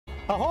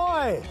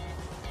Ahoy!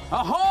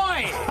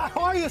 Ahoy!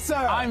 How are you, sir?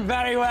 I'm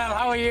very well.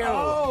 How are you?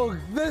 Oh,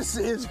 this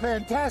is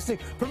fantastic.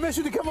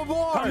 Permission to come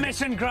aboard.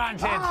 Permission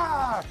granted.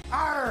 Arr,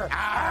 arr,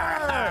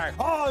 arr.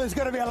 Oh, there's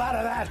going to be a lot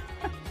of that.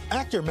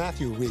 Actor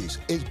Matthew Rhys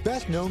is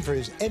best known for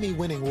his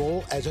Emmy-winning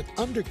role as an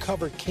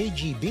undercover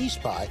KGB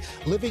spy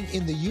living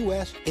in the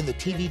U.S. in the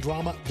TV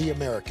drama The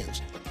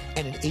Americans,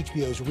 and in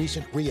HBO's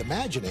recent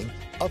reimagining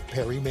of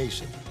Perry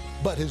Mason.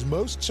 But his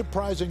most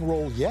surprising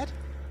role yet?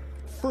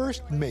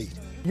 First Mate.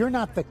 You're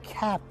not the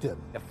captain.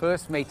 The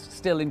first mate's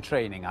still in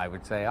training, I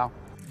would say.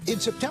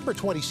 In September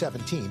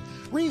 2017,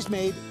 Rhys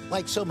made,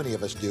 like so many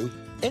of us do,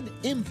 an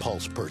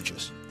impulse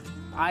purchase.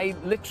 I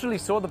literally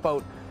saw the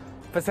boat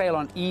for sale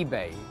on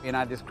eBay, and I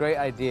had this great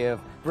idea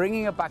of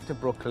bringing it back to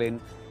Brooklyn,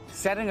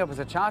 setting up as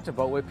a charter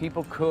boat where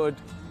people could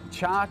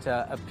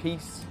charter a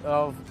piece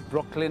of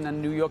Brooklyn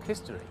and New York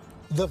history.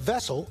 The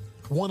vessel,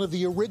 one of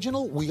the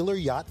original Wheeler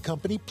Yacht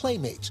Company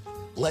playmates,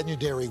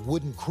 legendary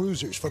wooden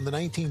cruisers from the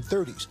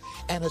 1930s,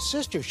 and a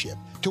sister ship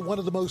to one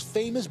of the most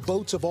famous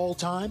boats of all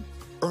time,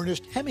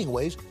 Ernest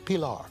Hemingway's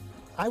Pilar.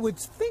 I would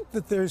think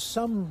that there's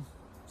some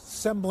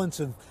semblance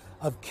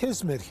of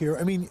kismet here.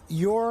 I mean,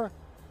 you're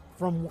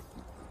from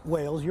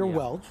Wales, you're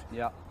Welsh.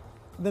 Yeah.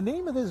 The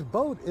name of this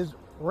boat is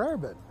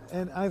Rarebit,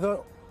 and I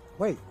thought,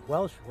 wait,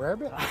 Welsh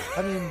Rarebit?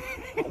 I mean,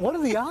 what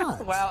are the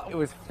odds? Well, it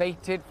was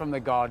fated from the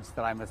gods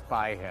that I must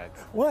buy here.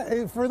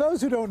 What, for those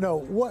who don't know,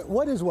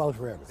 what is Welsh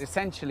Rarebit?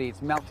 Essentially,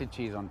 it's melted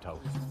cheese on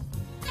toast.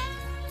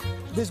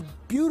 This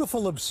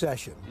beautiful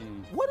obsession.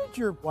 What did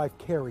your wife,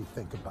 Carrie,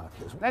 think about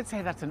this? Let's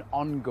say that's an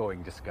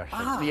ongoing discussion.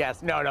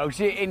 Yes, no,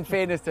 she, in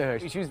fairness to her,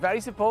 she was very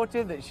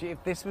supportive that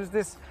if this was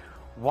this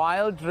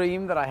wild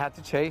dream that I had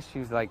to chase, she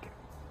was like,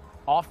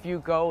 off you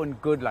go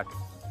and good luck.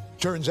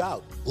 Turns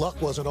out,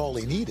 luck wasn't all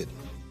he needed.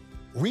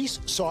 Rhys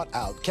sought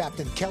out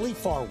Captain Kelly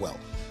Farwell,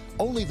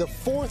 only the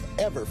fourth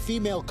ever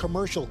female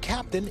commercial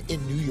captain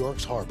in New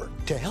York's harbor,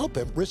 to help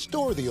him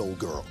restore the old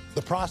girl.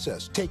 The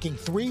process taking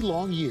 3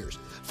 long years,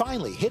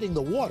 finally hitting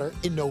the water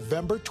in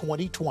November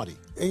 2020.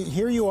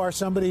 Here you are,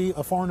 somebody,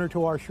 a foreigner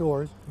to our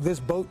shores. This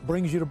boat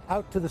brings you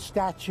out to the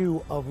Statue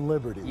of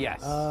Liberty.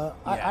 Yes. Yes.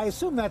 I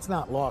assume that's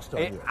not lost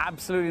on you.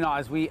 Absolutely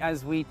not.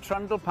 As we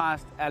trundle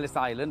past Ellis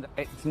Island,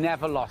 it's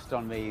never lost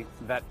on me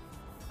that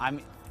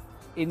I'm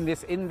in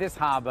this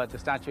harbour, the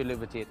Statue of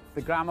Liberty.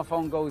 The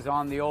gramophone goes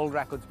on, the old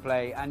records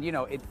play, and you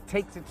know, it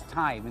takes its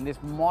time. In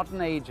this modern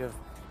age of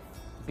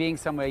being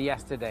somewhere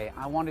yesterday,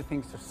 I wanted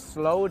things to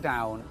slow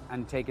down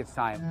and take its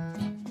time.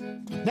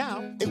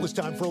 Now, it was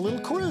time for a little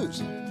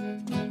cruise.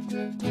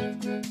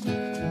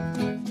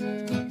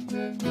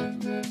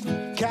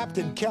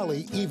 Captain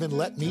Kelly even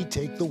let me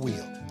take the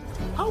wheel.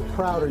 How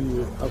proud are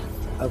you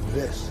of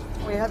this?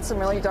 We had some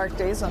really dark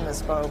days on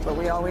this boat, but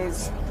we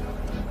always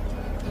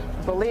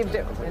believed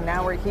it, and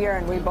now we're here,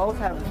 and we both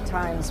have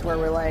times where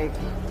we're like,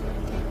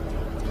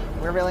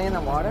 we're really in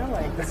the water?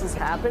 Like, this is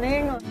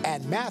happening?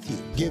 And Matthew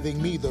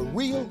giving me the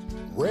real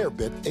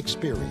Rarebit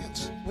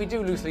experience. We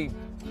do loosely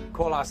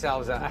call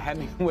ourselves a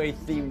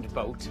Hemingway-themed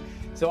boat.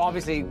 So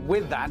obviously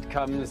with that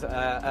comes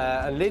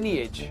a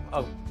lineage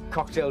of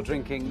cocktail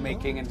drinking,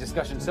 making, and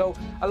discussion. So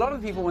a lot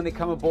of people, when they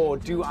come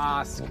aboard, do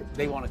ask,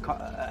 they want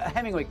a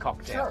Hemingway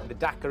cocktail. Sure. The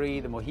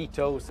daiquiri, the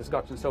mojitos, the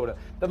scotch and soda.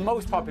 The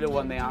most popular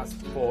one they ask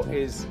for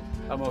is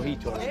a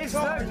mojito. It's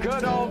the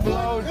good old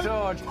blow,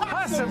 George.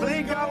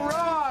 Possibly go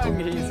wrong,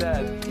 he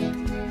said.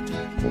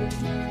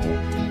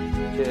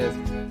 Cheers.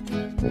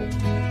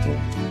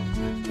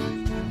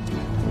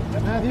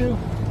 Matthew,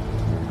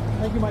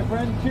 thank you, my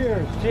friend.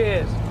 Cheers.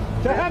 Cheers.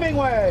 To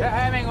Hemingway! To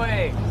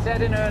Hemingway,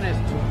 said in earnest.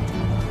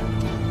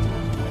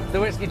 The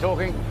whiskey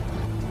talking.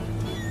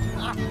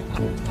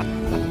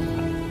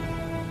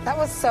 That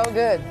was so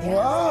good.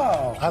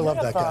 Wow. I love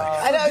that guy.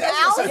 I know,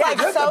 Al's like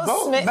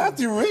so smitten.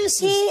 Matthew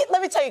Rhys.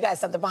 Let me tell you guys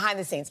something behind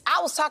the scenes.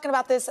 I was talking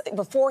about this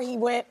before he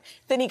went,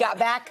 then he got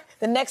back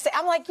the next day.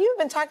 I'm like, you've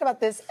been talking about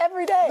this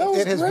every day.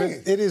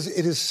 It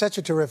is such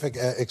a terrific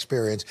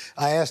experience.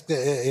 I asked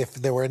if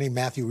there were any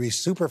Matthew Rhys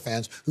super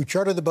fans who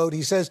chartered the boat.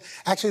 He says,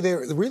 actually,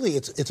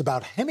 it's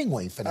about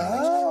Hemingway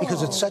fanatics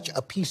because it's such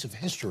a piece of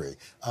history.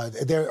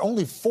 There are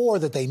only 4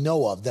 that they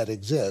know of that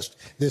exist.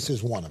 This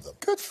is one of them.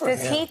 Good for him.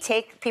 Does he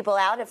take people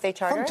out if they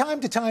charter? From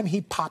time to time, he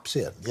pops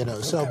in, you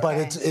know. So,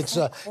 but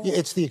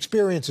it's the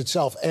experience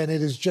itself, and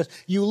it is just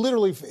you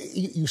literally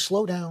you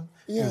slow down,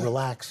 you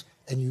relax,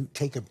 and you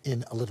take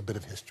in a little bit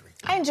of history.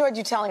 I enjoyed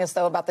you telling us,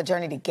 though, about the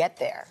journey to get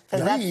there,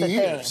 because that's the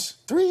thing.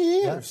 3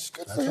 years.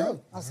 Good for you.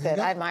 That's good.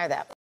 I admire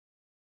that.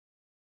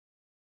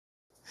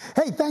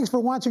 Hey, thanks for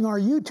watching our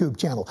YouTube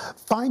channel.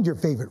 Find your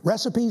favorite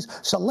recipes,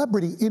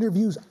 celebrity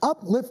interviews,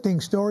 uplifting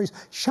stories,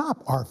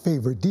 shop our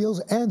favorite deals,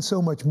 and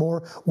so much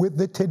more with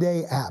the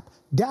Today app.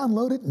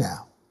 Download it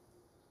now.